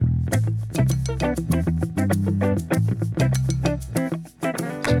Welcome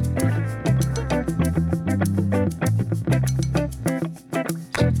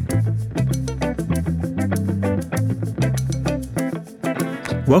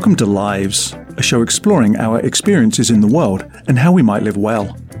to Lives, a show exploring our experiences in the world and how we might live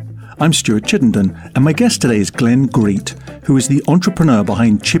well. I'm Stuart Chittenden, and my guest today is Glenn Greet, who is the entrepreneur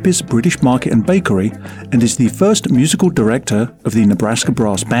behind Chippy's British Market and Bakery and is the first musical director of the Nebraska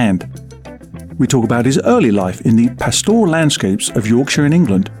Brass Band. We talk about his early life in the pastoral landscapes of Yorkshire in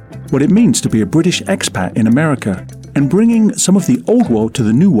England, what it means to be a British expat in America, and bringing some of the old world to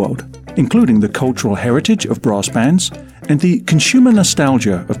the new world, including the cultural heritage of brass bands and the consumer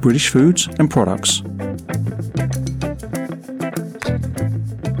nostalgia of British foods and products.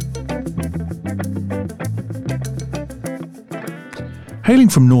 Hailing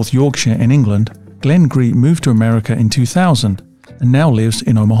from North Yorkshire in England, Glenn Greet moved to America in 2000 and now lives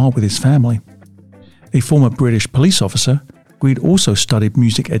in Omaha with his family. A former British police officer, Greet also studied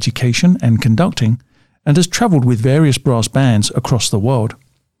music education and conducting and has travelled with various brass bands across the world.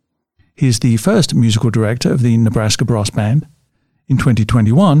 He is the first musical director of the Nebraska Brass Band. In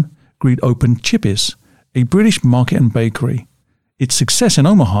 2021, Greet opened Chippy's, a British market and bakery. Its success in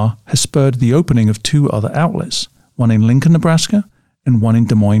Omaha has spurred the opening of two other outlets, one in Lincoln, Nebraska, and one in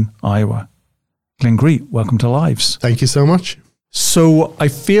Des Moines, Iowa. Glenn Greet, welcome to Lives. Thank you so much. So I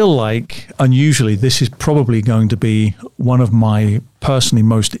feel like, unusually, this is probably going to be one of my personally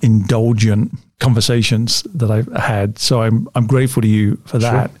most indulgent conversations that I've had. So I'm grateful to you for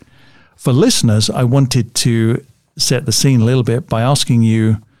that. Sure. For listeners, I wanted to set the scene a little bit by asking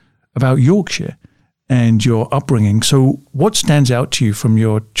you about Yorkshire and your upbringing. So what stands out to you from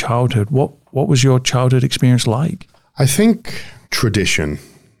your childhood? What was your childhood experience like? I think tradition.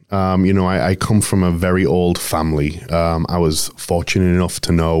 I come from a very old family. I was fortunate enough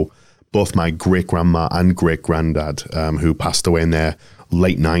to know both my great-grandma and great-granddad, who passed away in their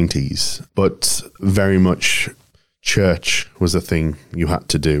late 90s, but very much church was a thing you had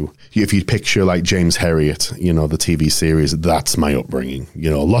to do. If you picture like James Herriot, the TV series, that's my upbringing.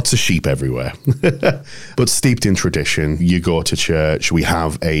 Lots of sheep everywhere. But steeped in tradition, you go to church. We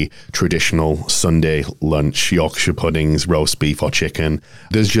have a traditional Sunday lunch, Yorkshire puddings, roast beef or chicken.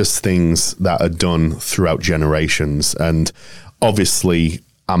 There's just things that are done throughout generations. And obviously,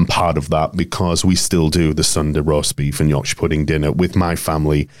 I'm part of that because we still do the Sunday roast beef and Yorkshire pudding dinner with my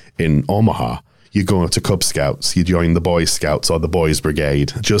family in Omaha. You go to Cub Scouts, you join the Boy Scouts or the Boys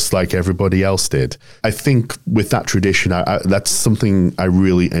Brigade, just like everybody else did. I think with that tradition, that's something I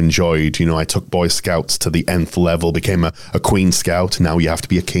really enjoyed. I took Boy Scouts to the nth level, became a Queen Scout. Now you have to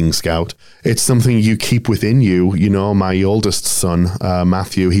be a King Scout. It's something you keep within you. My oldest son,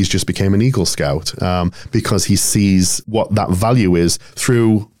 Matthew, he's just became an Eagle Scout because he sees what that value is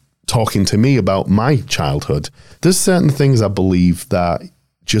through talking to me about my childhood. There's certain things I believe that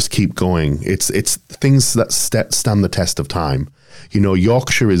just keep going. It's things that stand the test of time.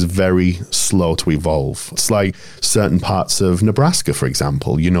 Yorkshire is very slow to evolve. It's like certain parts of Nebraska, for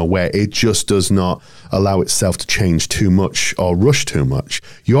example, where it just does not allow itself to change too much or rush too much.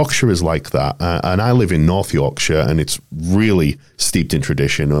 Yorkshire is like that. And I live in North Yorkshire, and it's really steeped in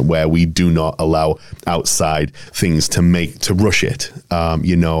tradition where we do not allow outside things to rush it.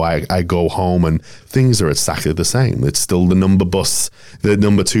 I go home and things are exactly the same. It's still the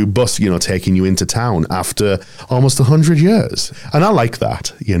number 2 bus, taking you into town after almost 100 years. And I like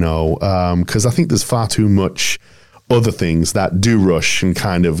that, because I think there's far too much other things that do rush and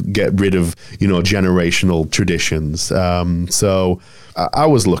kind of get rid of, generational traditions. So I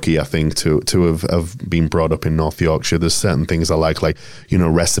was lucky, I think, to have been brought up in North Yorkshire. There's certain things I like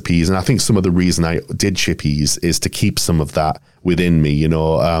recipes. And I think some of the reason I did Chippy's is to keep some of that within me.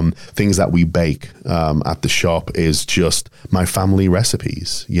 Things that we bake at the shop is just my family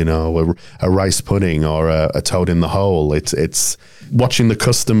recipes, a rice pudding or a toad in the hole. It's watching the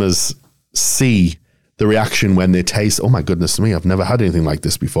customers see the reaction when they taste, oh my goodness me, I've never had anything like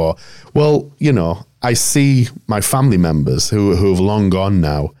this before. Well, I see my family members who have long gone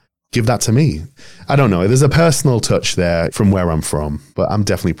now give that to me. I don't know. There's a personal touch there from where I'm from, but I'm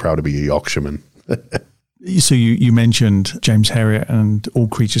definitely proud to be a Yorkshireman. So you mentioned James Herriot and All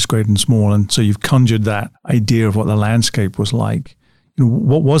Creatures Great and Small, and so you've conjured that idea of what the landscape was like.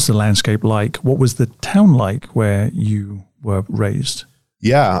 What was the landscape like? What was the town like where you were raised?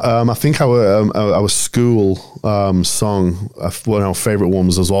 Yeah, I think our school song, one of our favourite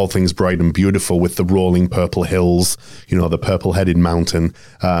ones was All Things Bright and Beautiful with the rolling purple hills, the purple-headed mountain,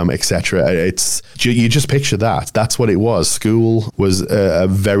 etc. You just picture that. That's what it was. School was a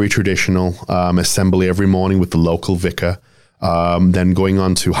very traditional assembly every morning with the local vicar. Then going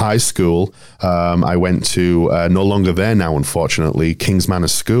on to high school, I went to, no longer there now, unfortunately, King's Manor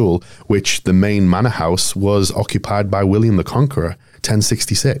School, which the main manor house was occupied by William the Conqueror,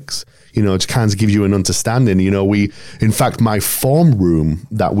 1066. You know, it kind of gives you an understanding. You know, in fact, my form room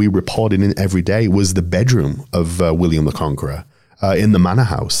that we reported in every day was the bedroom of William the Conqueror. In the manor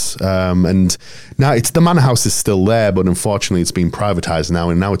house. And now the manor house is still there, but unfortunately it's been privatized now,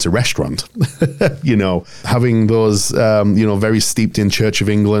 and now it's a restaurant. You know, having those, you know, very steeped in Church of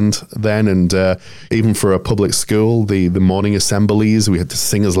England then, and even for a public school, the morning assemblies, we had to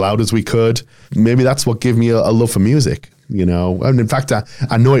sing as loud as we could. Maybe that's what gave me a love for music. You know, and in fact,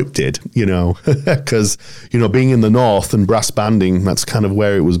 I know it did, you know, because, you know, being in the North and brass banding, that's kind of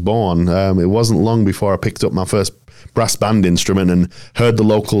where it was born. It wasn't long before I picked up my first brass band instrument and heard the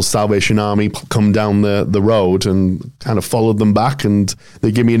local Salvation Army come down the road, and kind of followed them back, and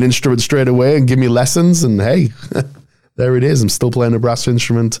they give me an instrument straight away and give me lessons, and hey, there it is. I'm still playing a brass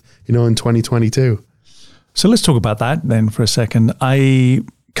instrument, you know, in 2022. So let's talk about that then for a second. I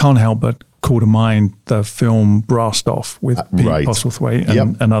can't help but call to mind the film Brassed Off with Pete Postlethwaite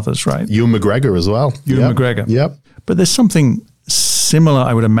and others, right? Ewan McGregor as well. Ewan McGregor. Yep. But there's something similar,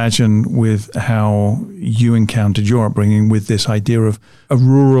 I would imagine, with how you encountered your upbringing with this idea of a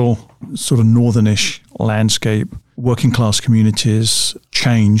rural, sort of northernish landscape, working class communities,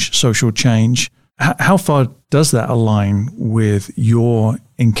 change, social change. How far does that align with your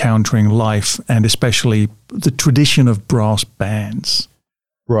encountering life, and especially the tradition of brass bands?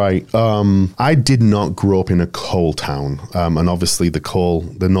 Right. I did not grow up in a coal town, and obviously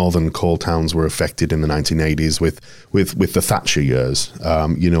the northern coal towns were affected in the 1980s with the Thatcher years,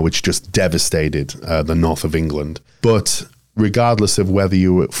 you know, which just devastated the north of England. But regardless of whether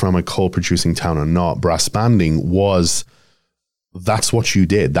you were from a coal-producing town or not, brass banding that's what you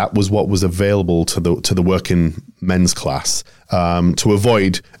did. That was what was available to the working men's class, to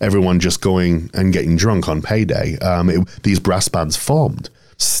avoid everyone just going and getting drunk on payday. These brass bands formed.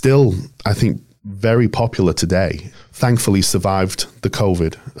 Still, I think, very popular today. Thankfully survived the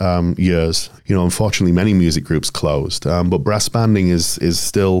COVID years. You know, unfortunately, many music groups closed. But brass banding is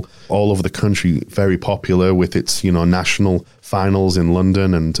still all over the country very popular, with its, you know, national finals in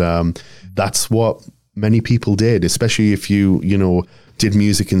London. And that's what many people did, especially if you know, did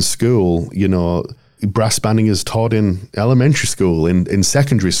music in school. You know, brass banding is taught in elementary school, in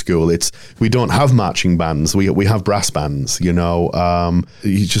secondary school. We don't have marching bands. We have brass bands, you know.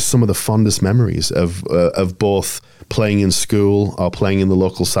 Just some of the fondest memories of both playing in school or playing in the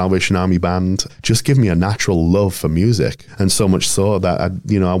local Salvation Army band just give me a natural love for music. And so much so that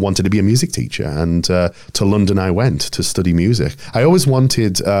I wanted to be a music teacher, and to London I went to study music. I always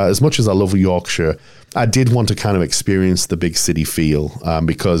wanted, as much as I love Yorkshire, I did want to kind of experience the big city feel,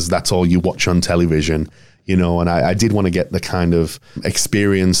 because that's all you watch on television, you know, and I did want to get the kind of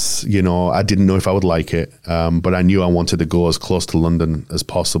experience, you know. I didn't know if I would like it, but I knew I wanted to go as close to London as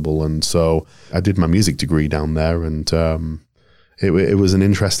possible. And so I did my music degree down there, and it was an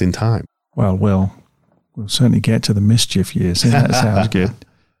interesting time. Well, we'll certainly get to the mischief years. Yeah, that sounds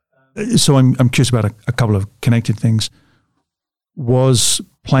good. So I'm curious about a couple of connected things. Was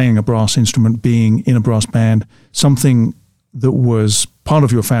playing a brass instrument, being in a brass band, something that was part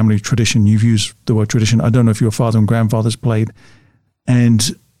of your family tradition? You've used the word tradition. I don't know if your father and grandfathers played.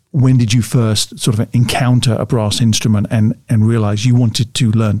 And when did you first sort of encounter a brass instrument and realize you wanted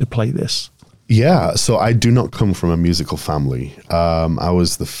to learn to play this? Yeah, so I do not come from a musical family. I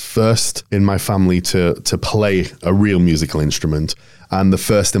was the first in my family to play a real musical instrument, and the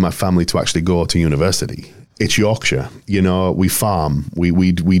first in my family to actually go to university. It's Yorkshire, you know. We farm, we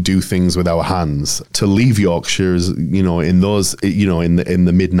do things with our hands. To leave Yorkshire, you know, in those, you know, in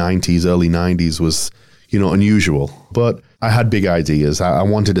the mid 90s, early 90s was, you know, unusual. But I had big ideas. I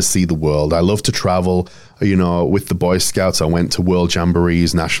wanted to see the world. I love to travel. You know, with the Boy Scouts, I went to world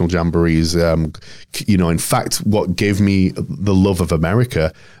jamborees, national jamborees. You know, in fact, what gave me the love of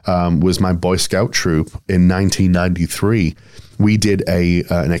America was my Boy Scout troop in 1993. We did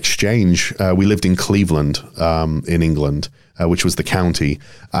an exchange. We lived in Cleveland, in England, which was the county.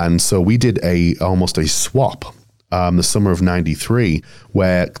 And so we did almost a swap the summer of 93,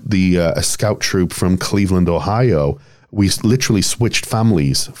 where a scout troop from Cleveland, Ohio, we literally switched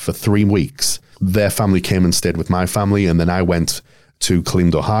families for 3 weeks. Their family came and stayed with my family, and then I went to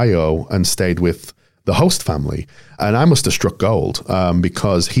Cleveland, Ohio, and stayed with the host family. And I must have struck gold,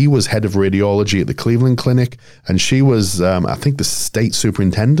 because he was head of radiology at the Cleveland Clinic, and she was, I think, the state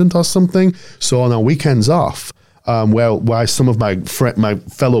superintendent or something. So on our weekends off, while some of my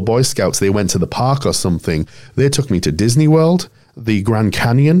fellow Boy Scouts, they went to the park or something, they took me to Disney World, the Grand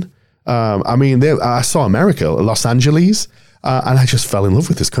Canyon. I saw America, Los Angeles. And I just fell in love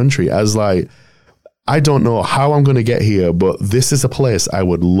with this country. I was like, I don't know how I'm going to get here, but this is a place I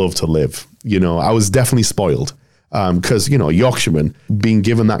would love to live. You know, I was definitely spoiled because, you know, Yorkshireman being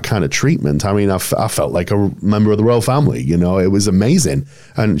given that kind of treatment. I mean, I felt like a member of the royal family. You know, it was amazing.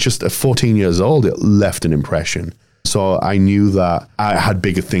 And just at 14 years old, it left an impression. So I knew that I had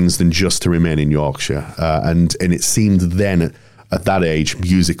bigger things than just to remain in Yorkshire. And it seemed then at that age,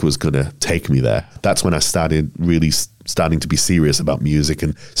 music was going to take me there. That's when I started really starting to be serious about music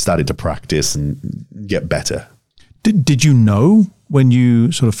and started to practice and get better. Did you know when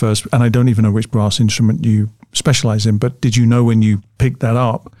you sort of first, and I don't even know which brass instrument you specialize in, but did you know when you picked that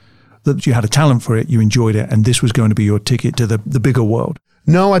up that you had a talent for it, you enjoyed it, and this was going to be your ticket to the bigger world?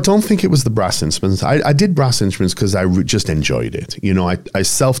 No, I don't think it was the brass instruments. I did brass instruments because I just enjoyed it. You know, I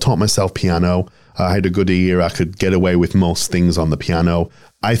self-taught myself piano. I had a good ear. I could get away with most things on the piano.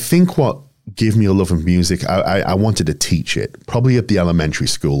 I think what gave me a love of music, I wanted to teach it. Probably at the elementary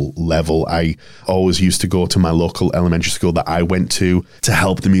school level. I always used to go to my local elementary school that I went to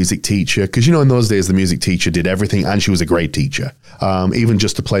help the music teacher. Because, you know, in those days, the music teacher did everything and she was a great teacher. Even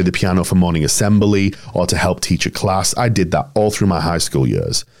just to play the piano for morning assembly or to help teach a class. I did that all through my high school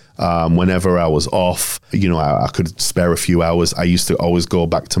years. Whenever I was off, you know, I could spare a few hours. I used to always go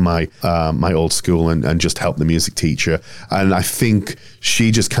back to my old school and just help the music teacher. And I think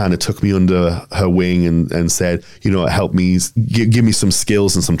she just kind of took me under her wing and said, you know, help me, give me some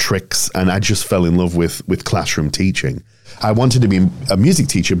skills and some tricks. And I just fell in love with classroom teaching. I wanted to be a music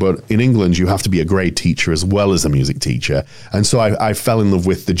teacher, but in England, you have to be a grade teacher as well as a music teacher. And so I fell in love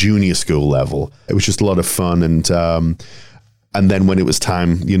with the junior school level. It was just a lot of fun. And then when it was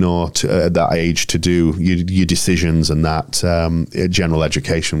time, you know, at that age to do your decisions and that, general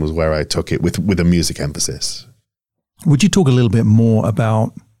education was where I took it with a music emphasis. Would you talk a little bit more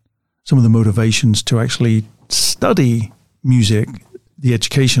about some of the motivations to actually study music, the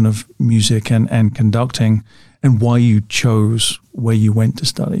education of music and conducting, and why you chose where you went to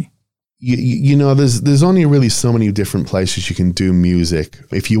study? You know, there's only really so many different places you can do music.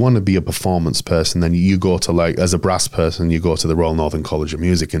 If you want to be a performance person, then you go to, like, as a brass person, you go to the Royal Northern College of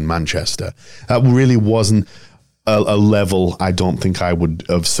Music in Manchester. That really wasn't a level I don't think I would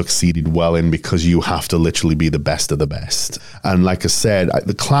have succeeded well in, because you have to literally be the best of the best. And like I said,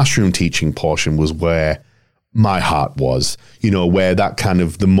 the classroom teaching portion was where my heart was, you know, where that kind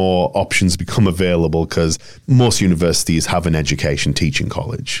of the more options become available, because most universities have an education teaching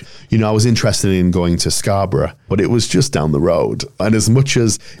college. You know, I was interested in going to Scarborough, but it was just down the road. And as much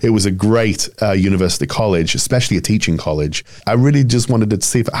as it was a great university college, especially a teaching college, I really just wanted to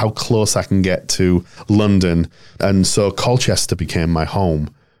see how close I can get to London. And so Colchester became my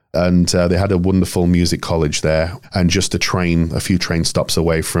home. And they had a wonderful music college there, and just a few train stops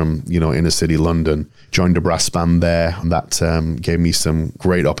away from, you know, inner city London. Joined a brass band there. That gave me some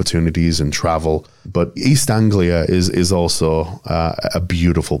great opportunities and travel. But East Anglia is also a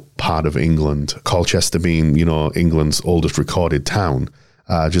beautiful part of England. Colchester being, you know, England's oldest recorded town.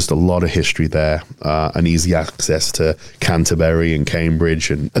 Just a lot of history there, and easy access to Canterbury and Cambridge.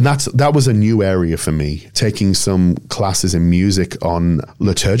 And that was a new area for me, taking some classes in music on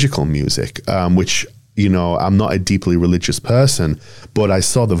liturgical music, which, you know, I'm not a deeply religious person, but I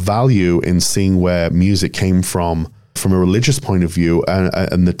saw the value in seeing where music came from a religious point of view.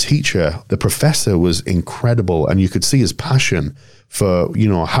 And the professor was incredible, and you could see his passion for, you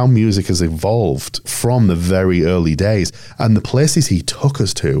know, how music has evolved from the very early days, and the places he took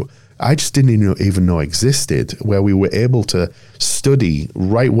us to, I just didn't even know existed, where we were able to study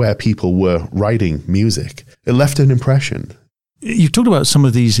right where people were writing music. It left an impression. You've talked about some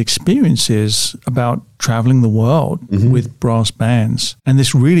of these experiences about traveling the world with brass bands, and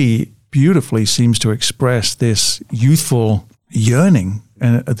this really beautifully seems to express this youthful yearning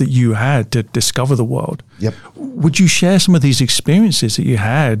that you had to discover the world. Yep. Would you share some of these experiences that you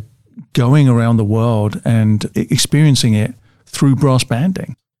had going around the world and experiencing it through brass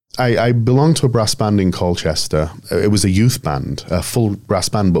banding? I belonged to a brass band in Colchester. It was a youth band, a full brass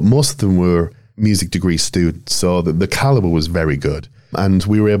band, but most of them were music degree students, so the caliber was very good. And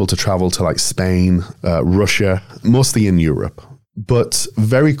we were able to travel to, like, Spain, Russia, mostly in Europe. But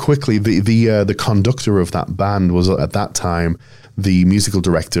very quickly, the conductor of that band was at that time the musical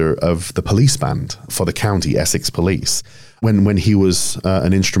director of the police band for the county, Essex Police. When he was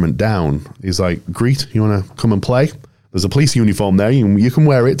an instrument down, he's like, "Greet, you want to come and play? There's a police uniform there. You can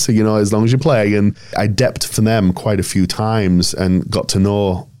wear it, so, you know, as long as you play." And I depped for them quite a few times and got to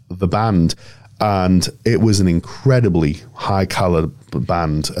know the band. And it was an incredibly high caliber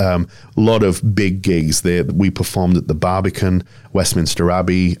band. A lot of big gigs. We performed at the Barbican, Westminster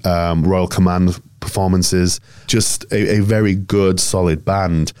Abbey, Royal Command performances, just a very good, solid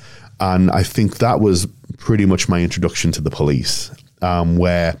band. And I think that was pretty much my introduction to the police,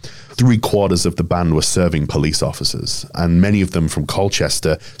 where 3/4 of the band were serving police officers, and many of them from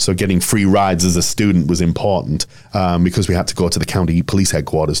Colchester. So getting free rides as a student was important because we had to go to the county police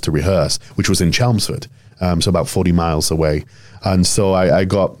headquarters to rehearse, which was in Chelmsford, so about 40 miles away. And so I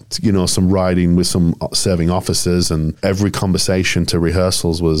got, some riding with some serving officers, and every conversation to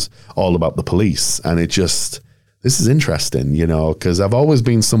rehearsals was all about the police. And this is interesting, because I've always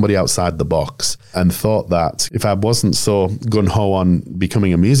been somebody outside the box and thought that if I wasn't so gung-ho on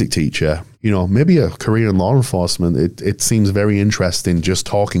becoming a music teacher, maybe a career in law enforcement, it seems very interesting just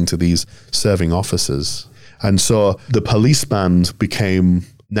talking to these serving officers. And so the police band became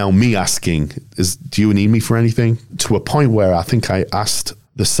now me asking, do you need me for anything? To a point where I think I asked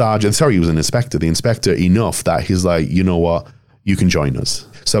the sergeant, he was an inspector, the inspector enough that he's like, you know what, you can join us.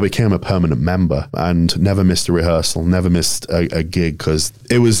 So I became a permanent member and never missed a rehearsal, never missed a gig, because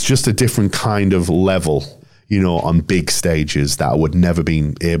it was just a different kind of level, on big stages that I would never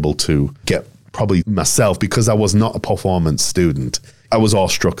been able to get probably myself, because I was not a performance student. I was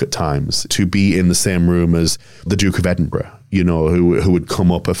awestruck at times to be in the same room as the Duke of Edinburgh, who would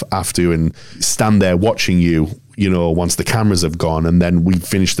come up after you and stand there watching you, once the cameras have gone, and then we'd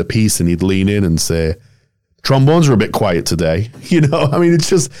finish the piece and he'd lean in and say, trombones are a bit quiet today. It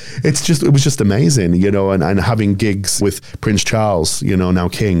was just amazing, and having gigs with Prince Charles, now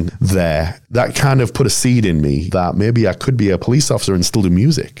King there, that kind of put a seed in me that maybe I could be a police officer and still do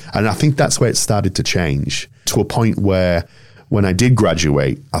music. And I think that's where it started to change, to a point where when I did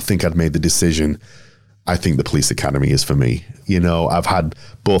graduate, I think I'd made the decision, I think the police academy is for me. I've had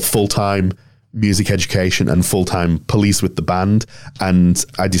both full-time music education and full-time police with the band, and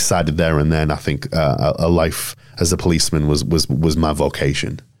I decided there and then, I think a life as a policeman was my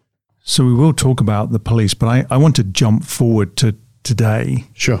vocation. So we will talk about the police, but I want to jump forward to today.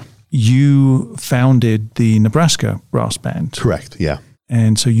 Sure. You founded the Nebraska Brass Band. Correct, yeah.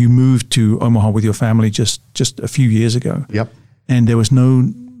 And so you moved to Omaha with your family just a few years ago. Yep. And there was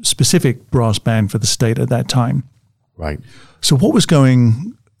no specific brass band for the state at that time. Right. So what was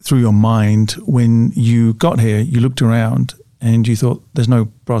going through your mind when you got here? You looked around and you thought, there's no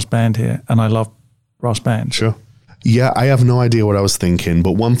brass band here, and I love brass bands. Sure. Yeah, I have no idea what I was thinking,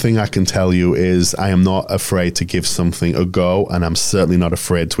 but one thing I can tell you is I am not afraid to give something a go, and I'm certainly not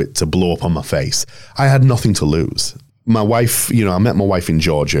afraid to blow up on my face. I had nothing to lose. My wife, I met my wife in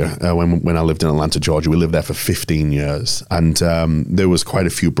Georgia when I lived in Atlanta, Georgia. We lived there for 15 years, and there was quite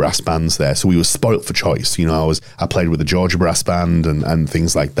a few brass bands there. So we were spoilt for choice. I played with the Georgia Brass Band and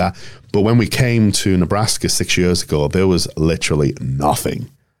things like that. But when we came to Nebraska 6 years ago, there was literally nothing.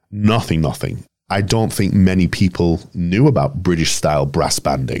 I don't think many people knew about British style brass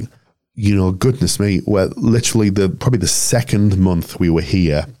banding. Goodness me, well, literally probably the second month we were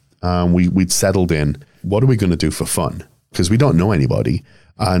here, we'd settled in. What are we going to do for fun? Because we don't know anybody.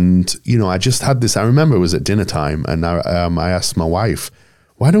 And, I just had this, I remember it was at dinner time, and I asked my wife,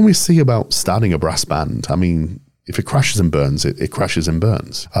 why don't we see about starting a brass band? I mean, if it crashes and burns, it crashes and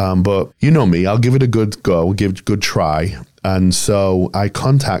burns. But you know me, I'll give it a good go, give it a good try. And so I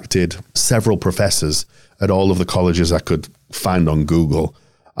contacted several professors at all of the colleges I could find on Google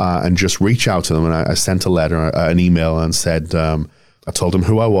and just reach out to them. And I sent a letter, an email, and said, I told them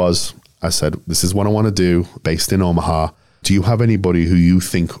who I was. I said, this is what I want to do, based in Omaha. Do you have anybody who you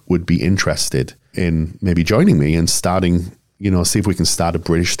think would be interested in maybe joining me and starting, see if we can start a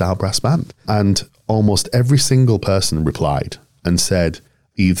British style brass band? And almost every single person replied and said,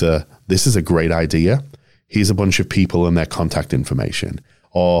 either this is a great idea, here's a bunch of people and their contact information,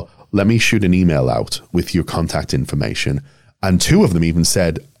 or let me shoot an email out with your contact information. And two of them even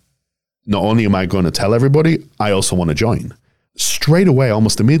said, not only am I going to tell everybody, I also want to join. Straight away,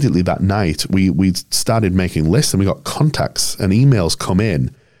 almost immediately that night, we started making lists, and we got contacts and emails come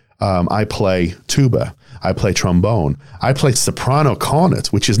in. I play tuba, I play trombone, I play soprano cornet,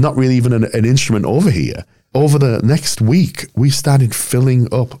 which is not really even an instrument over here. Over the next week, we started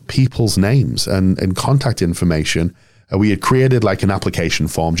filling up people's names and contact information. We had created like an application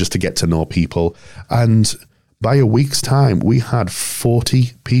form just to get to know people. And by a week's time, we had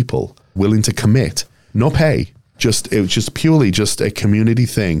 40 people willing to commit, no pay. It was just purely just a community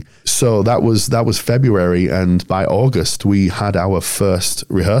thing. So that was February, and by August we had our first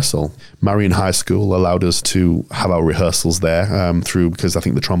rehearsal. Marion High School allowed us to have our rehearsals there because I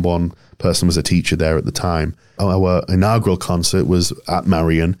think the trombone person was a teacher there at the time. Our inaugural concert was at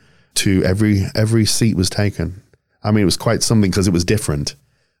Marion. Every seat was taken. I mean, it was quite something because it was different,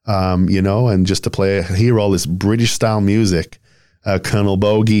 and just to hear all this British style music. Colonel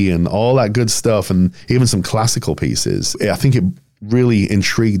Bogey and all that good stuff, and even some classical pieces. I think it really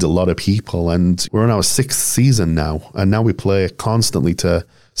intrigued a lot of people, and we're in our 6th season now, and now we play constantly to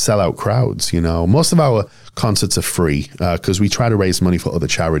sell out crowds. Most of our concerts are free because we try to raise money for other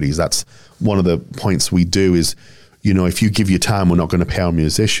charities. That's one of the points we do is, if you give your time, we're not going to pay our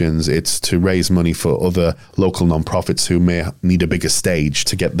musicians. It's to raise money for other local nonprofits who may need a bigger stage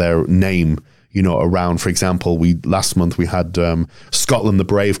to get their name around. For example, last month we had Scotland the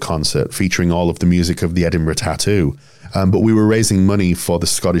Brave concert featuring all of the music of the Edinburgh Tattoo. But we were raising money for the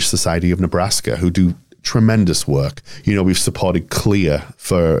Scottish Society of Nebraska, who do tremendous work. We've supported Clear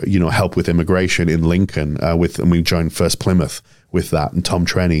for, help with immigration in Lincoln, and we joined First Plymouth with that, and Tom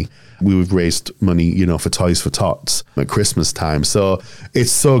Trenny. We've raised money, for Toys for Tots at Christmas time. So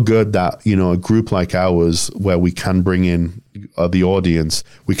it's so good that, a group like ours, where we can bring in the audience,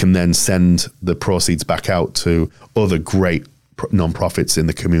 we can then send the proceeds back out to other great nonprofits in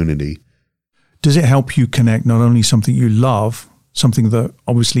the community. Does it help you connect not only something you love, something that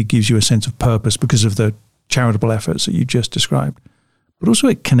obviously gives you a sense of purpose because of the charitable efforts that you just described, but also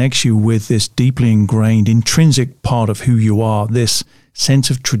it connects you with this deeply ingrained, intrinsic part of who you are, this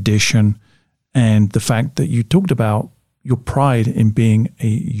sense of tradition, and the fact that you talked about your pride in being a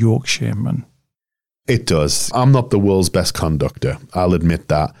Yorkshireman? It does. I'm not the world's best conductor, I'll admit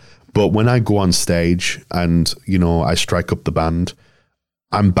that. But when I go on stage and, I strike up the band,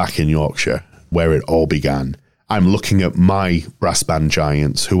 I'm back in Yorkshire, where it all began. I'm looking at my brass band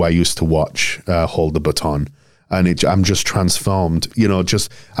giants who I used to watch hold the baton. And I'm just transformed,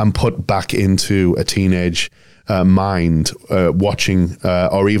 I'm put back into a teenage mind watching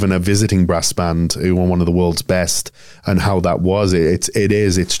or even a visiting brass band who were one of the world's best, and how that was. It's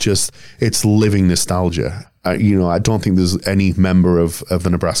living nostalgia. I don't think there's any member of the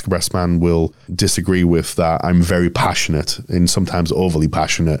Nebraska Brass Band will disagree with that. I'm very passionate, and sometimes overly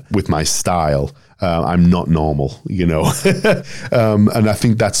passionate with my style. I'm not normal, and I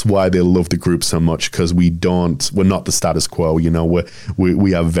think that's why they love the group so much, because we're not the status quo.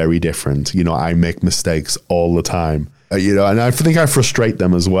 We are very different. I make mistakes all the time. And I think I frustrate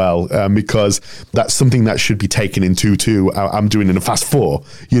them as well, because that's something that should be taken in 2/2. I'm doing it in a fast 4,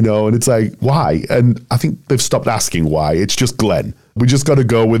 and it's like, why? And I think they've stopped asking why. It's just Glenn. We just got to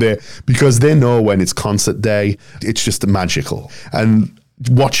go with it, because they know when it's concert day, it's just magical. And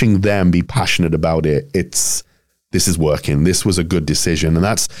watching them be passionate about it, this is working. This was a good decision. And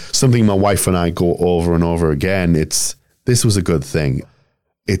that's something my wife and I go over and over again. This was a good thing.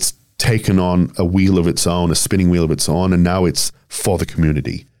 It's taken on a wheel of its own, a spinning wheel of its own, and now it's for the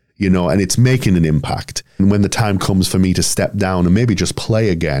community, and it's making an impact. And when the time comes for me to step down and maybe just play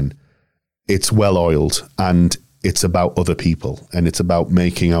again, it's well-oiled, and it's about other people, and it's about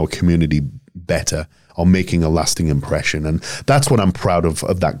making our community better, or making a lasting impression. And that's what I'm proud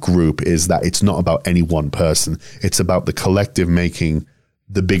of that group, is that it's not about any one person. It's about the collective making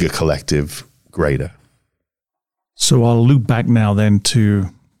the bigger collective greater. So I'll loop back now then to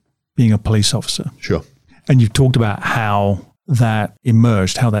being a police officer. Sure. And you've talked about how that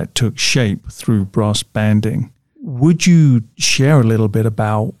emerged, how that took shape through brass banding. Would you share a little bit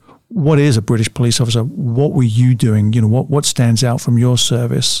about what is a British police officer? What were you doing? What stands out from your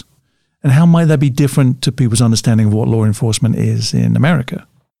service? And how might that be different to people's understanding of what law enforcement is in America?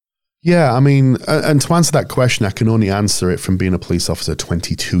 Yeah, I mean, and to answer that question, I can only answer it from being a police officer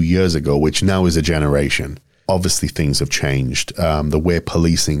 22 years ago, which now is a generation. Obviously, things have changed. The way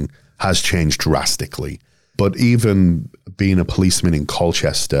policing has changed drastically. But even being a policeman in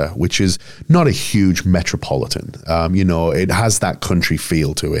Colchester, which is not a huge metropolitan, it has that country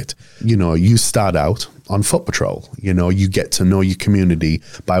feel to it. You start out on foot patrol. You get to know your community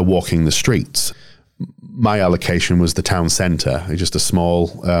by walking the streets. My allocation was the town centre, just a small,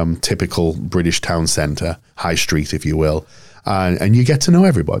 typical British town centre, high street, if you will. And you get to know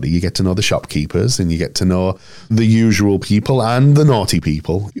everybody. You get to know the shopkeepers, and you get to know the usual people and the naughty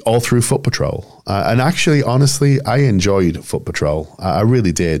people, all through foot patrol. And actually, honestly, I enjoyed foot patrol. I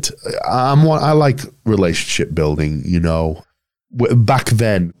really did. I like relationship building, Back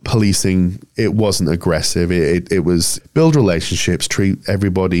then, policing, it wasn't aggressive. It was build relationships, treat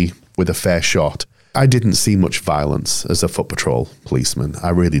everybody with a fair shot. I didn't see much violence as a foot patrol policeman. I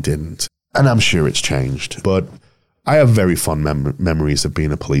really didn't. And I'm sure it's changed. But I have very fond memories of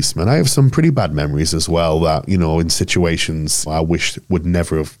being a policeman. I have some pretty bad memories as well that, in situations I wish would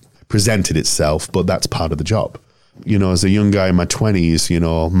never have presented itself, but that's part of the job. As a young guy in my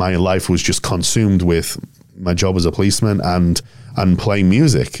 20s, my life was just consumed with my job as a policeman and playing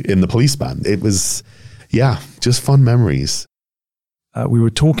music in the police band. It was, just fun memories. We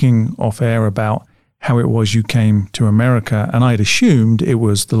were talking off air about how it was you came to America, and I'd assumed it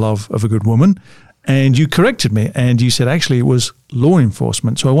was the love of a good woman. And you corrected me, and you said actually it was law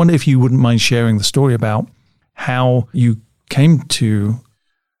enforcement. So I wonder if you wouldn't mind sharing the story about how you came to,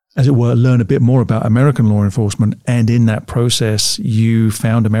 as it were, learn a bit more about American law enforcement, and in that process, you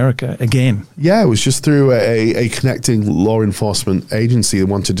found America again. Yeah, it was just through a connecting law enforcement agency that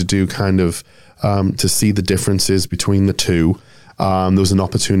wanted to do kind of to see the differences between the two. There was an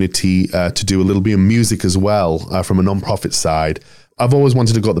opportunity to do a little bit of music as well from a nonprofit side. I've always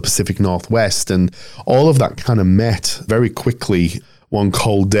wanted to go to the Pacific Northwest, and all of that kind of met very quickly one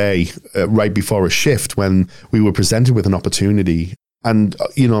cold day right before a shift when we were presented with an opportunity. And,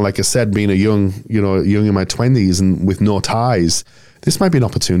 like I said, being young in my 20s and with no ties, this might be an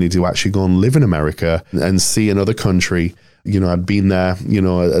opportunity to actually go and live in America and see another country. I'd been there,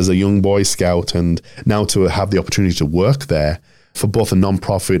 as a young Boy Scout, and now to have the opportunity to work there for both a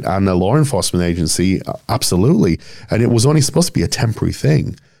nonprofit and a law enforcement agency, absolutely. And it was only supposed to be a temporary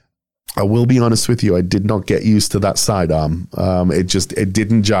thing. I will be honest with you, I did not get used to that sidearm. It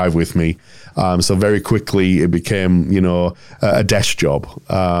didn't jive with me. So very quickly it became, a desk job.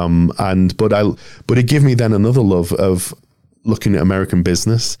 But it gave me then another love of looking at American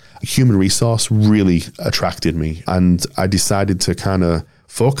business. Human resource really attracted me, and I decided to kind of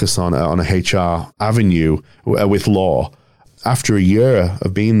focus on a HR avenue with law. After a year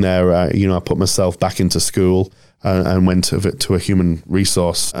of being there, I put myself back into school and went to a human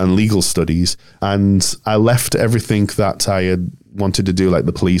resource and legal studies. And I left everything that I had wanted to do, like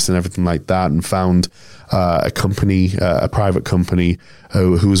the police and everything like that, and found a company, a private company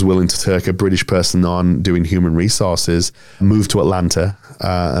who was willing to take a British person on doing human resources, moved to Atlanta,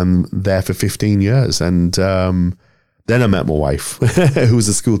 and there for 15 years. And then I met my wife, who was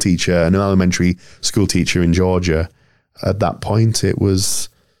a school teacher, an elementary school teacher in Georgia. At that point, it was,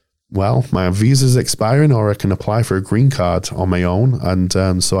 well, my visa's expiring, or I can apply for a green card on my own.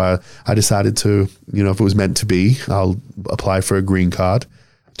 And so I decided to, if it was meant to be, I'll apply for a green card.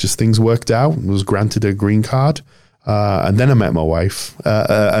 Just things worked out. I was granted a green card. And then I met my wife.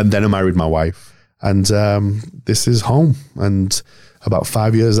 And then I married my wife. And this is home. And about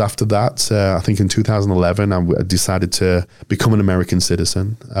 5 years after that, I think in 2011, I decided to become an American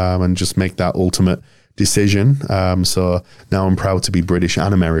citizen and just make that ultimate decision. So now I'm proud to be British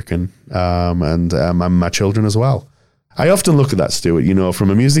and American, and my children as well. I often look at that, Stuart, from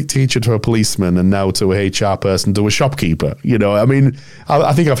a music teacher to a policeman, and now to a HR person to a shopkeeper.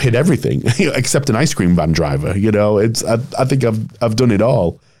 I think I've hit everything except an ice cream van driver. I think I've done it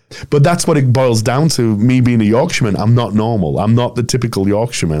all. But that's what it boils down to. Me being a Yorkshireman, I'm not normal. I'm not the typical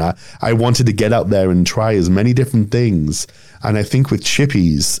Yorkshireman. I wanted to get out there and try as many different things. And I think with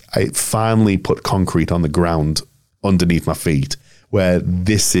Chippies, I finally put concrete on the ground underneath my feet, where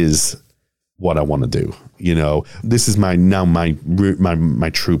this is what I want to do. This is my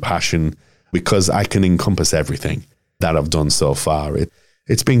true passion, because I can encompass everything that I've done so far.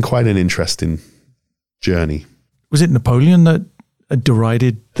 It's been quite an interesting journey. Was it Napoleon that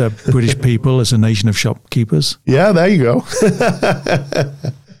derided the British people as a nation of shopkeepers? Yeah, there you go.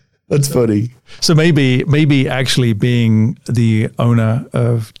 That's funny. So maybe actually being the owner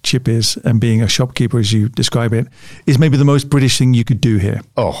of Chippies and being a shopkeeper, as you describe it, is maybe the most British thing you could do here.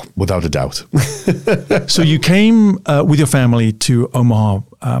 Oh, without a doubt. So you came with your family to Omaha,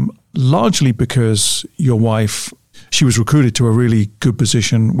 largely because your wife, she was recruited to a really good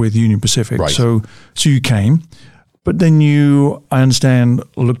position with Union Pacific. Right. So you came. But then you, I understand,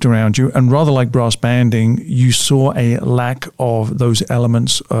 looked around you, and rather like brass banding, you saw a lack of those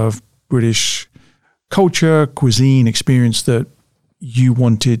elements of British culture, cuisine, experience that you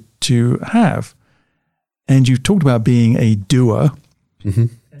wanted to have. And you talked about being a doer. Mm-hmm.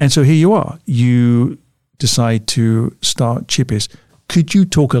 And so here you are. You decide to start Chippies. Could you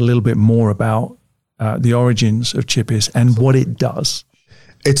talk a little bit more about the origins of Chippies and what it does?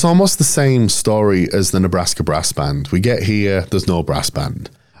 It's almost the same story as the Nebraska Brass Band. We get here, there's no brass band.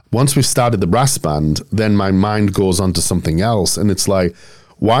 Once we've started the brass band, then my mind goes on to something else. And it's like,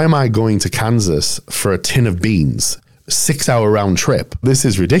 why am I going to Kansas for a tin of beans? 6-hour round trip. This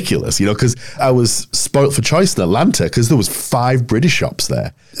is ridiculous, because I was spoilt for choice in Atlanta because there was 5 British shops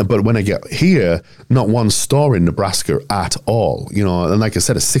there. But when I get here, not one store in Nebraska at all, and like I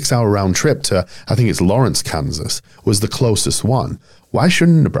said, a 6-hour round trip to, I think it's Lawrence, Kansas was the closest one. Why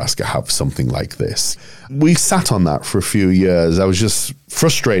shouldn't Nebraska have something like this? We sat on that for a few years. I was just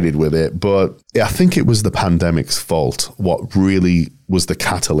frustrated with it, but I think it was the pandemic's fault, what really was the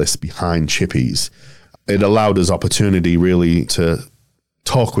catalyst behind Chippies. It allowed us opportunity really to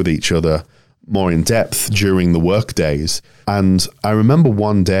talk with each other more in depth during the work days. And I remember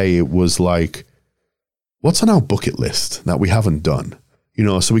one day it was like, what's on our bucket list that we haven't done?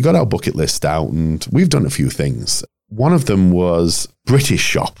 So we got our bucket list out and we've done a few things. One of them was British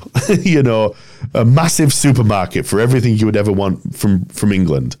shop, a massive supermarket for everything you would ever want from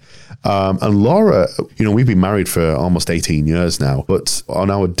England. And Laura, we've been married for almost 18 years now, but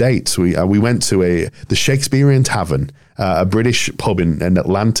on our dates, we went to the Shakespearean Tavern, a British pub in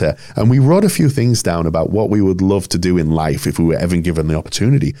Atlanta, and we wrote a few things down about what we would love to do in life if we were ever given the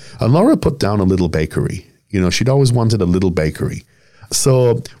opportunity. And Laura put down a little bakery. She'd always wanted a little bakery.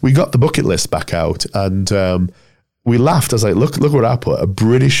 So we got the bucket list back out and we laughed. I was like, look what I put, a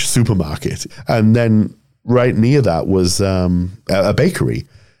British supermarket. And then right near that was a bakery.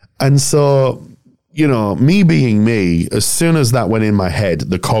 And so, me being me, as soon as that went in my head,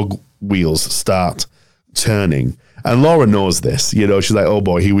 the cog wheels start turning. And Laura knows this, she's like, oh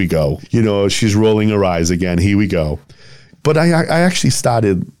boy, here we go. She's rolling her eyes again, here we go. But I actually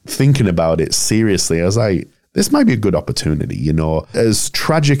started thinking about it seriously. I was like, this might be a good opportunity, As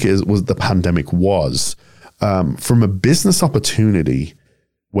tragic as the pandemic was, from a business opportunity,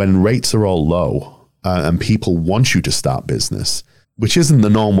 when rates are all low and people want you to start business, which isn't the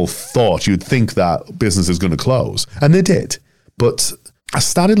normal thought, you'd think that business is going to close. And they did. But I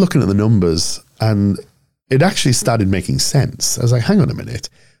started looking at the numbers and it actually started making sense. I was like, hang on a minute.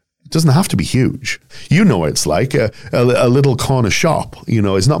 It doesn't have to be huge. What it's like, a little corner shop,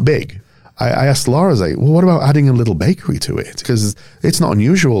 it's not big. I asked Laura, I was like, well, what about adding a little bakery to it? Because it's not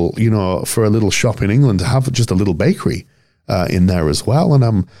unusual, for a little shop in England to have just a little bakery in there as well.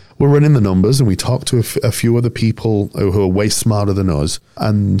 And we're running the numbers and we talked to a few other people who are way smarter than us.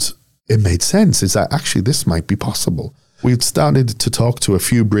 And it made sense. It's like, actually, this might be possible. We'd started to talk to a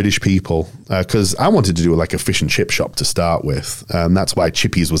few British people because I wanted to do like a fish and chip shop to start with. That's why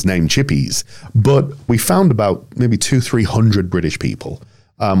Chippies was named Chippies. But we found about maybe 200-300 British people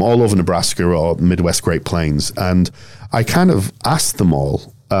all over Nebraska or Midwest Great Plains. And I kind of asked them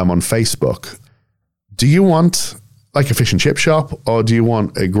all on Facebook, do you want like a fish and chip shop or do you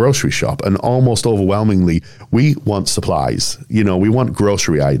want a grocery shop? And almost overwhelmingly, we want supplies. We want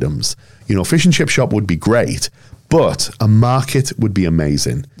grocery items. Fish and chip shop would be great, but a market would be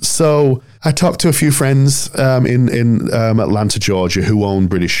amazing. So I talked to a few friends in Atlanta, Georgia, who own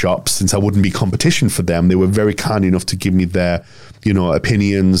British shops. Since I wouldn't be competition for them, they were very kind enough to give me their,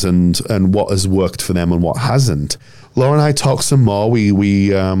 opinions and what has worked for them and what hasn't. Laura and I talked some more. We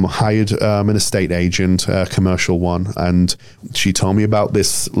hired an estate agent, a commercial one, and she told me about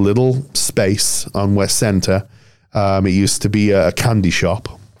this little space on West Center. It used to be a candy shop.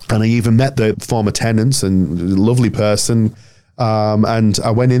 And I even met the former tenants and lovely person. And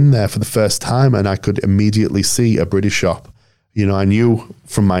I went in there for the first time and I could immediately see a British shop. I knew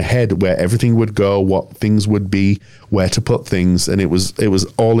from my head where everything would go, what things would be, where to put things. And it was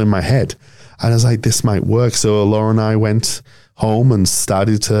all in my head. And I was like, this might work. So Laura and I went home and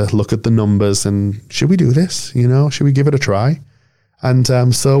started to look at the numbers and should we do this? Should we give it a try? And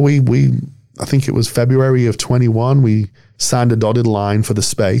so we I think it was February of 21, we signed a dotted line for the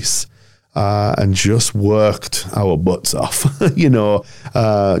space and just worked our butts off,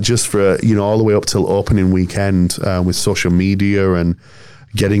 just for, all the way up till opening weekend with social media and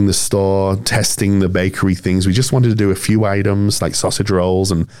getting the store, testing the bakery things. We just wanted to do a few items like sausage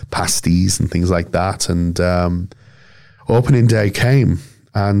rolls and pasties and things like that. And opening day came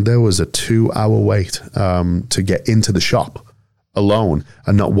and there was a 2-hour wait to get into the shop alone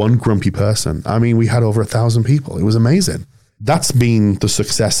and not one grumpy person. I mean, we had over 1,000 people. It was amazing. That's been the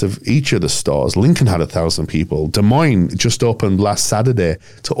success of each of the stores. Lincoln had 1,000 people. Des Moines just opened last Saturday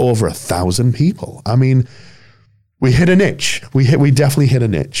to over 1,000 people. I mean, we hit a niche. We definitely hit a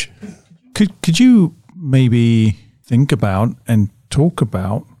niche. Could you maybe think about and talk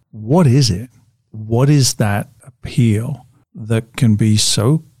about what is it? What is that appeal that can be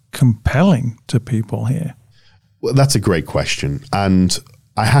so compelling to people here? Well, that's a great question. And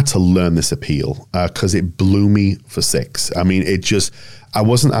I had to learn this appeal because it blew me for six. I mean, I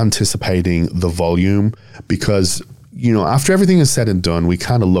wasn't anticipating the volume because, after everything is said and done, we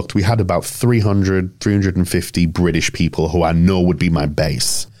kind of looked, we had about 350 British people who I know would be my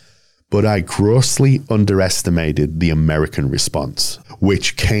base. But I grossly underestimated the American response,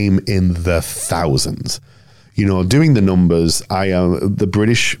 which came in the thousands. Doing the numbers, the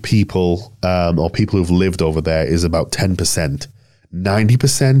British people or people who've lived over there is about 10%.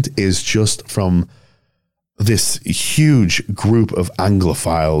 90% is just from this huge group of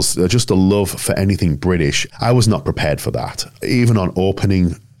Anglophiles, just a love for anything British. I was not prepared for that. Even on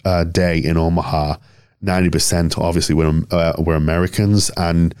opening day in Omaha, 90% obviously were Americans,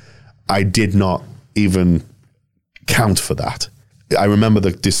 and I did not even count for that. I remember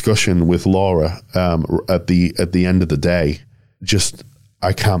the discussion with Laura at the end of the day. Just,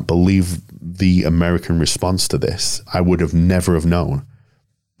 I can't believe the American response to this. I would have never have known.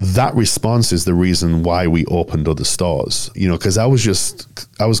 That response is the reason why we opened other stores, because I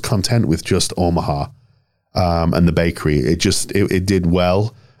was content with just Omaha and the bakery. It did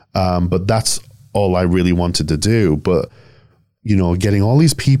well, but that's all I really wanted to do. But, getting all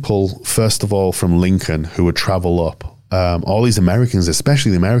these people, first of all, from Lincoln who would travel up, all these Americans,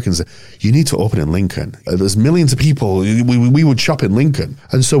 especially the Americans, you need to open in Lincoln. There's millions of people. We would shop in Lincoln.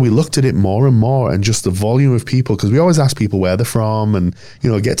 And so we looked at it more and more, and just the volume of people, because we always ask people where they're from and,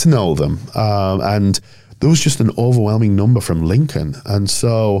 get to know them. And there was just an overwhelming number from Lincoln. And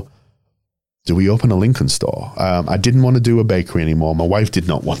so do we open a Lincoln store? I didn't want to do a bakery anymore. My wife did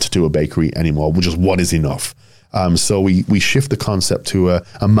not want to do a bakery anymore, which is what is enough. So we shift the concept to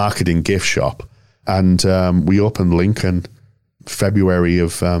a marketing gift shop. And we opened Lincoln February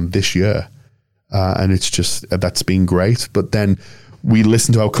of this year. And it's just, that's been great. But then we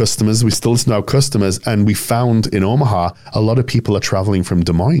listen to our customers. We still listen to our customers. And we found in Omaha, a lot of people are traveling from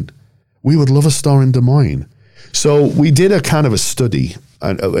Des Moines. We would love a store in Des Moines. So we did a kind of a study,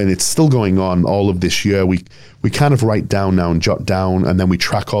 and it's still going on all of this year. We kind of write down now and jot down, and then we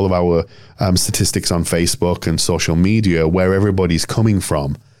track all of our statistics on Facebook and social media, where everybody's coming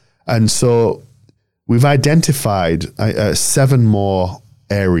from. And so we've identified 7 more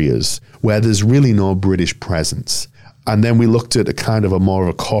areas where there's really no British presence. And then we looked at a kind of a more of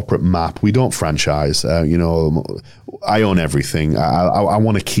a corporate map. We don't franchise. I own everything. I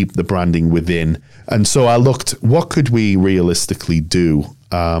want to keep the branding within. And so I looked, what could we realistically do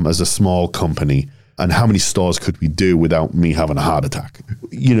as a small company? And how many stores could we do without me having a heart attack?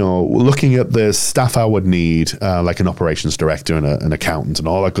 Looking at the staff I would need, like an operations director and an accountant and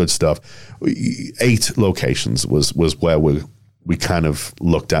all that good stuff, 8 locations was where we kind of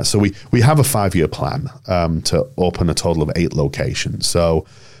looked at. So we have a 5-year plan to open a total of 8 locations. So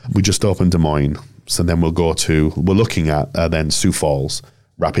we just opened Des Moines. So then we're looking at then Sioux Falls,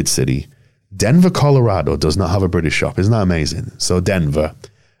 Rapid City. Denver, Colorado does not have a British shop. Isn't that amazing? So Denver,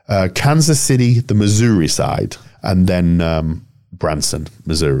 Kansas City, the Missouri side, and then Branson,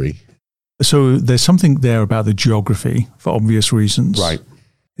 Missouri. So there's something there about the geography for obvious reasons. Right.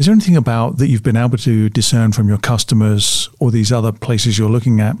 Is there anything about that you've been able to discern from your customers or these other places you're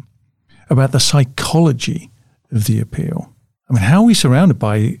looking at about the psychology of the appeal? I mean, how are we surrounded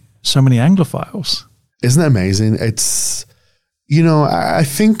by so many Anglophiles? Isn't that amazing? It's, I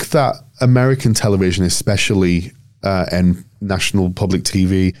think that American television, especially and national public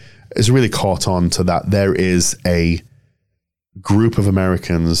TV, is really caught on to that. There is a group of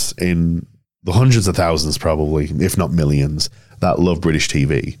Americans in the hundreds of thousands, probably, if not millions, that love British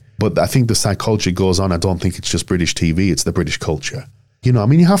TV. But I think the psychology goes on. I don't think it's just British TV, it's the British culture. You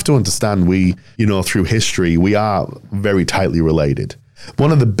have to understand through history, we are very tightly related.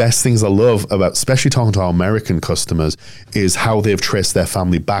 One of the best things I love about, especially talking to our American customers, is how they've traced their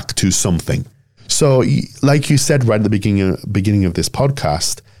family back to something. So like you said right at the beginning of this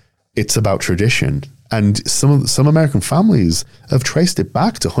podcast, it's about tradition. And some American families have traced it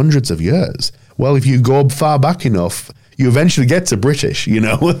back to hundreds of years. Well, if you go far back enough, you eventually get to British,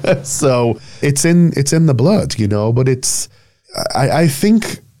 So it's in the blood, but it's, I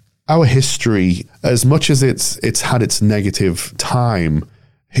think our history, as much as it's had its negative time,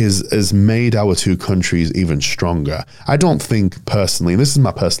 has made our two countries even stronger. I don't think personally, and this is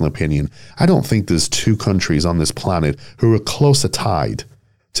my personal opinion, I don't think there's 2 countries on this planet who are closer tied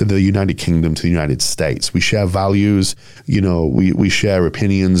to the United Kingdom, to the United States. We share values, we share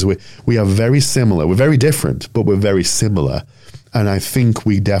opinions. We are very similar. We're very different, but we're very similar. And I think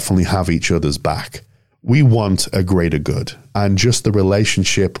we definitely have each other's back. We want a greater good. And just the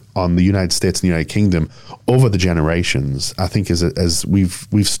relationship on the United States and the United Kingdom over the generations, I think as we've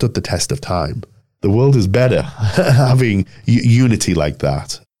stood the test of time. The world is better having unity like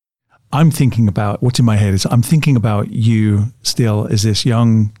that. I'm thinking about, what's in my head is I'm thinking about you still as this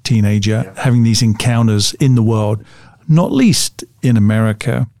young teenager having these encounters in the world, not least in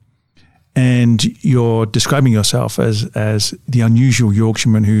America. And you're describing yourself as the unusual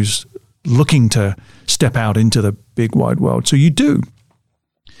Yorkshireman who's looking to step out into the big wide world. So you do.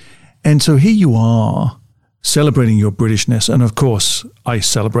 And so here you are celebrating your Britishness. And of course, I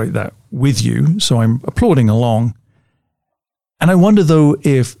celebrate that with you. So I'm applauding along. And I wonder, though,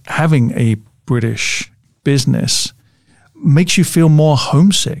 if having a British business makes you feel more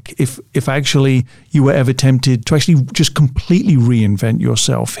homesick, if actually you were ever tempted to actually just completely reinvent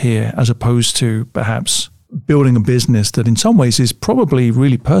yourself here, as opposed to perhaps building a business that in some ways is probably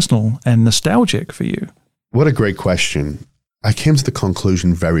really personal and nostalgic for you. What a great question. I came to the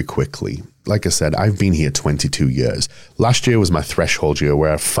conclusion very quickly. Like I said, I've been here 22 years. Last year was my threshold year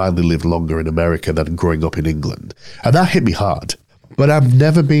where I finally lived longer in America than growing up in England. And that hit me hard. But I've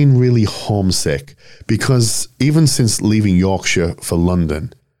never been really homesick because even since leaving Yorkshire for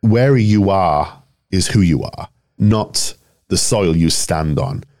London, where you are is who you are, not the soil you stand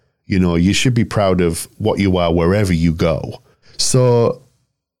on. You know, you should be proud of what you are wherever you go. So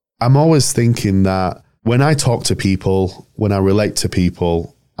I'm always thinking that when I talk to people, when I relate to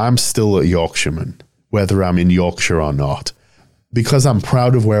people, I'm still a Yorkshireman, whether I'm in Yorkshire or not, because I'm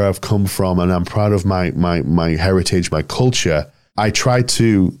proud of where I've come from and I'm proud of my heritage, my culture. I try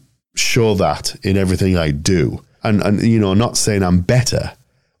to show that in everything I do. And you know, not saying I'm better,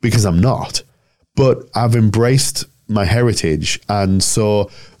 because I'm not, but I've embraced my heritage. And so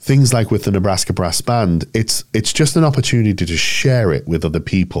things like with the Nebraska Brass Band, it's just an opportunity to share it with other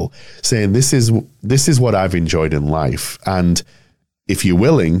people, saying this is what I've enjoyed in life, and if you're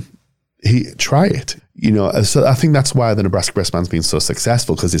willing, try it. You know, so I think that's why the Nebraska Brass Band's been so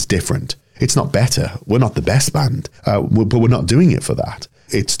successful, because it's different. It's not better. We're not the best band, but we're not doing it for that.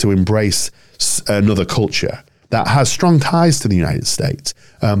 It's to embrace another culture that has strong ties to the United States,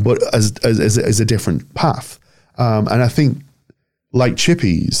 but as a different path. And I think, like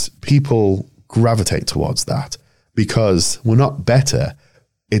Chippies, people gravitate towards that because we're not better.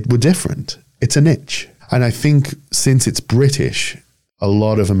 We're different. It's a niche. And I think since it's British, a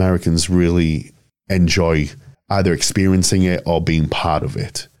lot of Americans really enjoy either experiencing it or being part of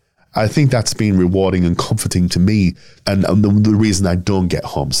it. I think that's been rewarding and comforting to me. And the reason I don't get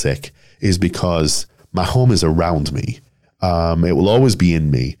homesick is because my home is around me. It will always be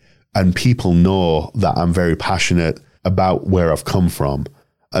in me. And people know that I'm very passionate about where I've come from,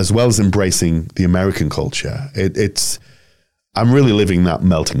 as well as embracing the American culture. I'm really living that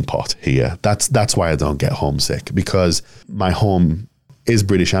melting pot here. That's why I don't get homesick, because my home is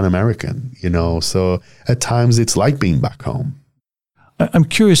British and American, you know, so at times it's like being back home. I'm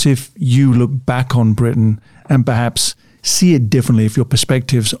curious if you look back on Britain and perhaps see it differently, if your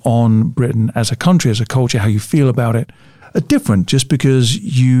perspectives on Britain as a country, as a culture, how you feel about it, are different just because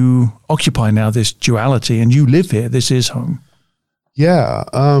you occupy now this duality and you live here. This is home. Yeah.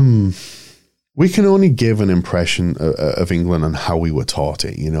 We can only give an impression of England and how we were taught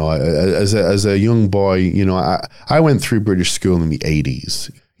it. You know, as a young boy, you know, I went through British school in the 80s.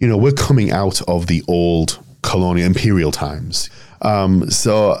 You know, we're coming out of the old colonial imperial times.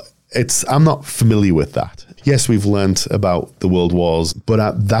 So I'm not familiar with that. Yes, we've learnt about the world wars,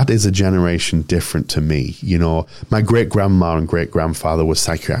 but that is a generation different to me. You know, my great-grandma and great-grandfather were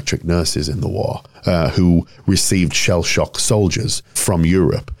psychiatric nurses in the war who received shell-shock soldiers from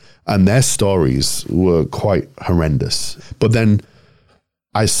Europe. And their stories were quite horrendous. But then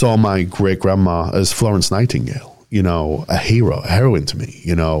I saw my great-grandma as Florence Nightingale, you know, a heroine to me,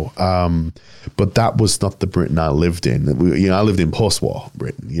 you know. But that was not the Britain I lived in. You know, I lived in post-war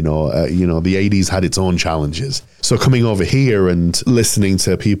Britain, you know, the 80s had its own challenges. So coming over here and listening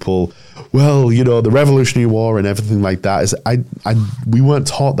to people, well, you know, the Revolutionary War and everything like that, we weren't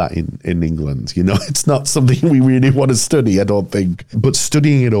taught that in England. You know, it's not something we really want to study, I don't think. But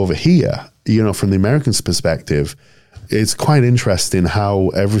studying it over here, you know, from the Americans' perspective, it's quite interesting how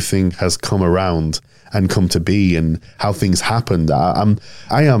everything has come around and come to be and how things happened. I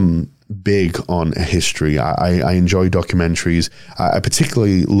am big on history. I enjoy documentaries. I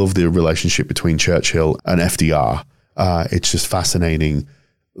particularly love the relationship between Churchill and FDR. It's just fascinating,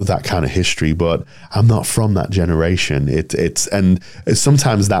 that kind of history, but I'm not from that generation. And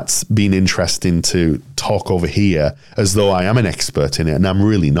sometimes that's been interesting to talk over here as though I am an expert in it, and I'm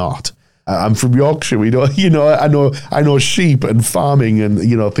really not. I'm from Yorkshire. I know sheep and farming and,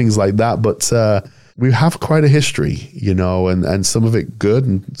 you know, things like that, but we have quite a history, you know, and some of it good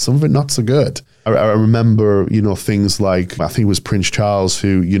and some of it not so good. I remember, you know, things like, I think it was Prince Charles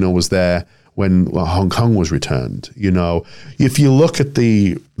who, you know, was there when Hong Kong was returned. You know, if you look at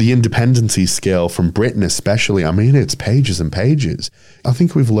the independency scale from Britain especially, I mean, it's pages and pages. I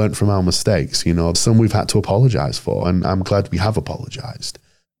think we've learned from our mistakes, you know, some we've had to apologize for, and I'm glad we have apologized.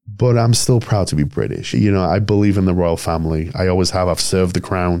 But I'm still proud to be British. You know, I believe in the royal family. I always have. I've served the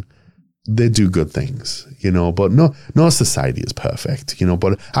crown. They do good things, you know, but no society is perfect, you know,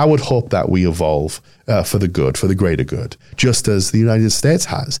 but I would hope that we evolve for the good, for the greater good, just as the United States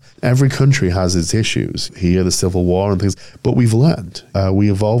has. Every country has its issues. Here, the Civil War and things, but we've learned. We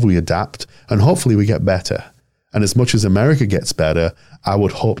evolve, we adapt, and hopefully we get better. And as much as America gets better, I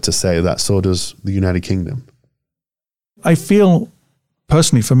would hope to say that so does the United Kingdom. I feel,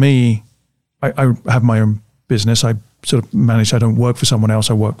 personally, for me, I have my own business. I sort of manage, I don't work for someone else,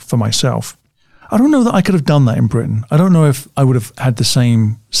 I work for myself. I don't know that I could have done that in Britain. I don't know if I would have had the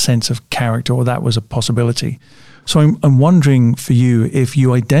same sense of character or that was a possibility. So I'm wondering for you, if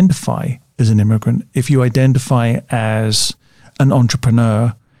you identify as an immigrant, if you identify as an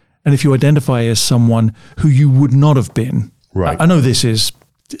entrepreneur, and if you identify as someone who you would not have been. Right. I know this is,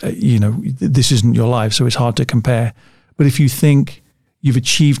 this isn't your life, so it's hard to compare. But if you think you've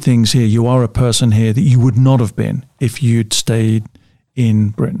achieved things here, you are a person here that you would not have been if you'd stayed in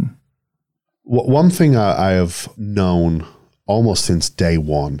Britain. One thing I have known almost since day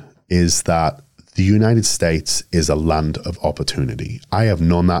one is that the United States is a land of opportunity. I have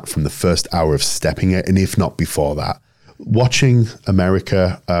known that from the first hour of stepping it, and if not before that. Watching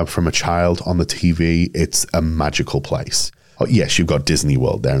America from a child on the TV, it's a magical place. Oh, yes, you've got Disney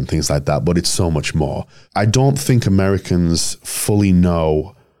World there and things like that, but it's so much more. I don't think Americans fully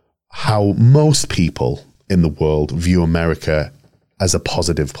know how most people in the world view America as a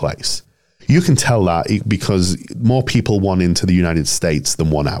positive place. You can tell that because more people want into the United States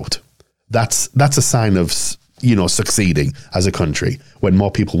than want out. That's a sign of, succeeding as a country, when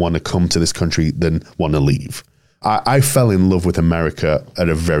more people want to come to this country than want to leave. I fell in love with America at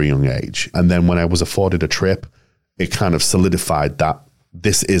a very young age. And then when I was afforded a trip, it kind of solidified that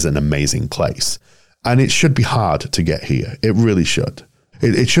this is an amazing place. And it should be hard to get here. It really should.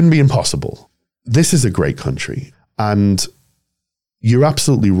 It shouldn't be impossible. This is a great country. And you're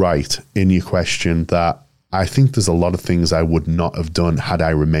absolutely right in your question that I think there's a lot of things I would not have done had I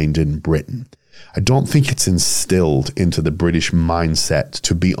remained in Britain. I don't think it's instilled into the British mindset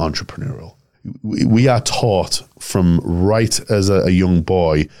to be entrepreneurial. We are taught from right as a young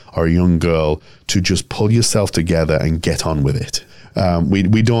boy or a young girl to just pull yourself together and get on with it.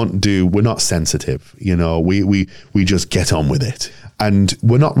 We're not sensitive, we just get on with it. And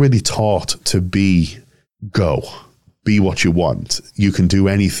we're not really taught to be what you want. You can do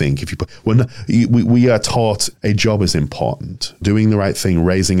anything if we are taught a job is important. Doing the right thing,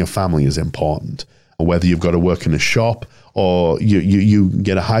 raising a family is important. Whether you've got to work in a shop or you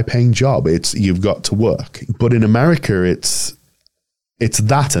get a high paying job, you've got to work. But in America, it's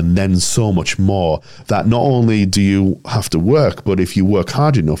that and then so much more, that not only do you have to work, but if you work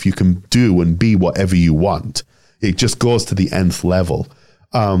hard enough, you can do and be whatever you want. It just goes to the nth level,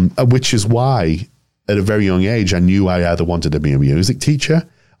 which is why at a very young age, I knew I either wanted to be a music teacher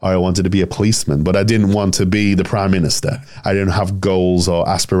or I wanted to be a policeman, but I didn't want to be the prime minister. I didn't have goals or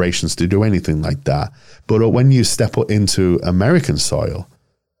aspirations to do anything like that. But when you step into American soil,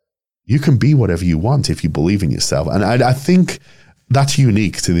 you can be whatever you want if you believe in yourself. And I think that's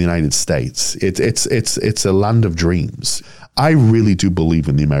unique to the United States. It's a land of dreams. I really do believe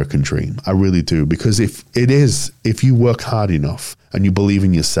in the American dream. I really do. Because if you work hard enough and you believe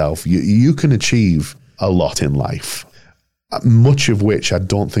in yourself, you can achieve a lot in life. Much of which I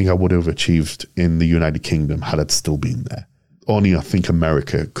don't think I would have achieved in the United Kingdom had it still been there. Only I think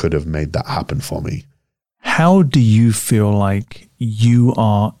America could have made that happen for me. How do you feel like you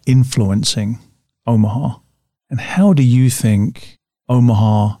are influencing Omaha? And how do you think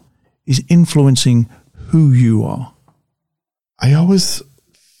Omaha is influencing who you are? I always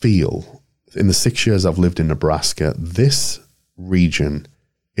feel, in the 6 years I've lived in Nebraska, this region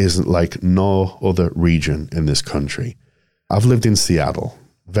is like no other region in this country. I've lived in Seattle,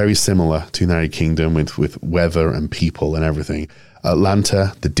 very similar to the United Kingdom with weather and people and everything.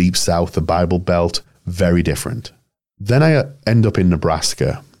 Atlanta, the Deep South, the Bible Belt, very different. Then I end up in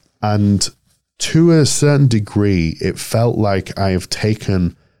Nebraska, and to a certain degree, it felt like I have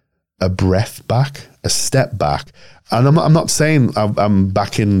taken a breath back, a step back. And I'm not saying I'm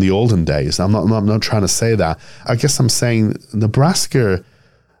back in the olden days. I'm not trying to say that. I guess I'm saying Nebraska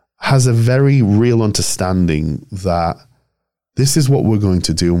has a very real understanding that this is what we're going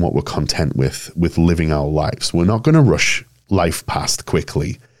to do and what we're content with living our lives. We're not going to rush life past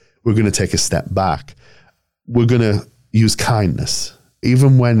quickly. We're going to take a step back. We're going to use kindness,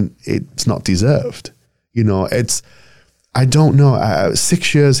 even when it's not deserved. I don't know.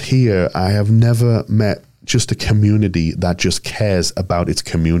 6 years here, I have never met just a community that just cares about its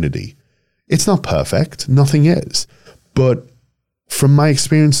community. It's not perfect. Nothing is. But from my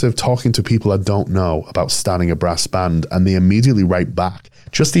experience of talking to people I don't know about starting a brass band, and they immediately write back,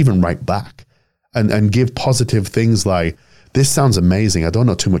 just even write back and give positive things like, this sounds amazing. I don't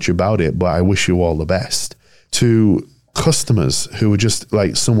know too much about it, but I wish you all the best. To customers who are just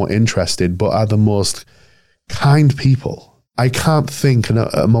like somewhat interested, but are the most kind people. I can't think, and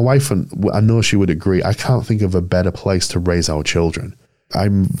my wife, and I know she would agree, I can't think of a better place to raise our children.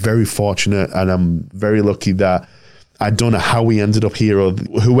 I'm very fortunate and I'm very lucky that I don't know how we ended up here or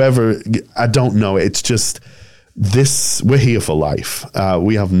whoever, I don't know. It's just this, we're here for life.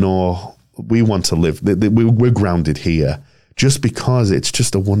 We have no we want to live. We're grounded here just because it's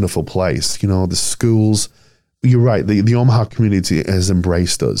just a wonderful place. You know, the schools, you're right, the Omaha community has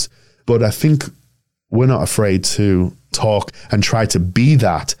embraced us. But I think we're not afraid to talk and try to be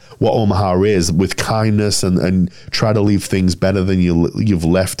that, what Omaha is, with kindness and try to leave things better than you've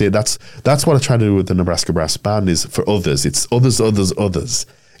left it. That's what I try to do with the Nebraska Brass Band, is for others. It's others,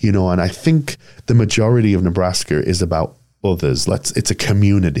 you know, and I think the majority of Nebraska is about others. It's a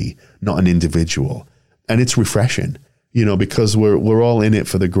community, not an individual. And it's refreshing, you know, because we're all in it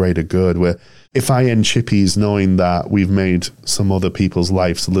for the greater good. If I end Chippies knowing that we've made some other people's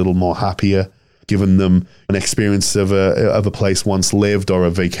lives a little more happier, given them an experience of a place once lived or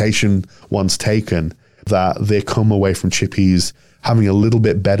a vacation once taken, that they come away from Chippies having a little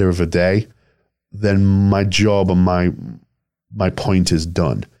bit better of a day, then my job and my point is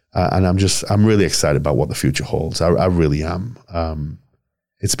done. And I'm really excited about what the future holds. I really am.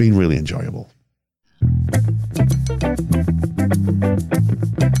 It's been really enjoyable.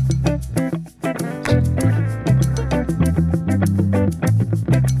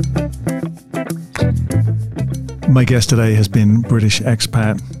 My guest today has been British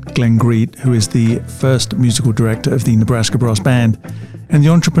expat Glenn Greet, who is the first musical director of the Nebraska Brass Band and the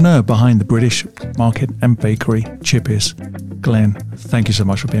entrepreneur behind the British market and bakery Chippies. Glenn, thank you so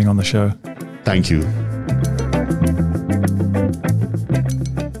much for being on the show. Thank you.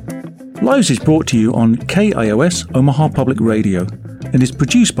 Lives is brought to you on KIOS Omaha Public Radio and is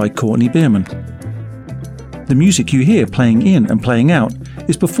produced by Courtney Bierman. The music you hear playing in and playing out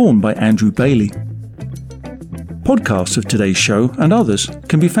is performed by Andrew Bailey. Podcasts of today's show and others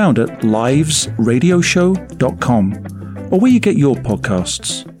can be found at livesradioshow.com or where you get your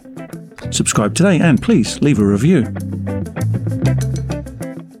podcasts. Subscribe today and please leave a review.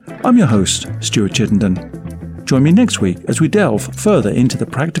 I'm your host, Stuart Chittenden. Join me next week as we delve further into the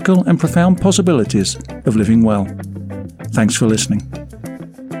practical and profound possibilities of living well. Thanks for listening.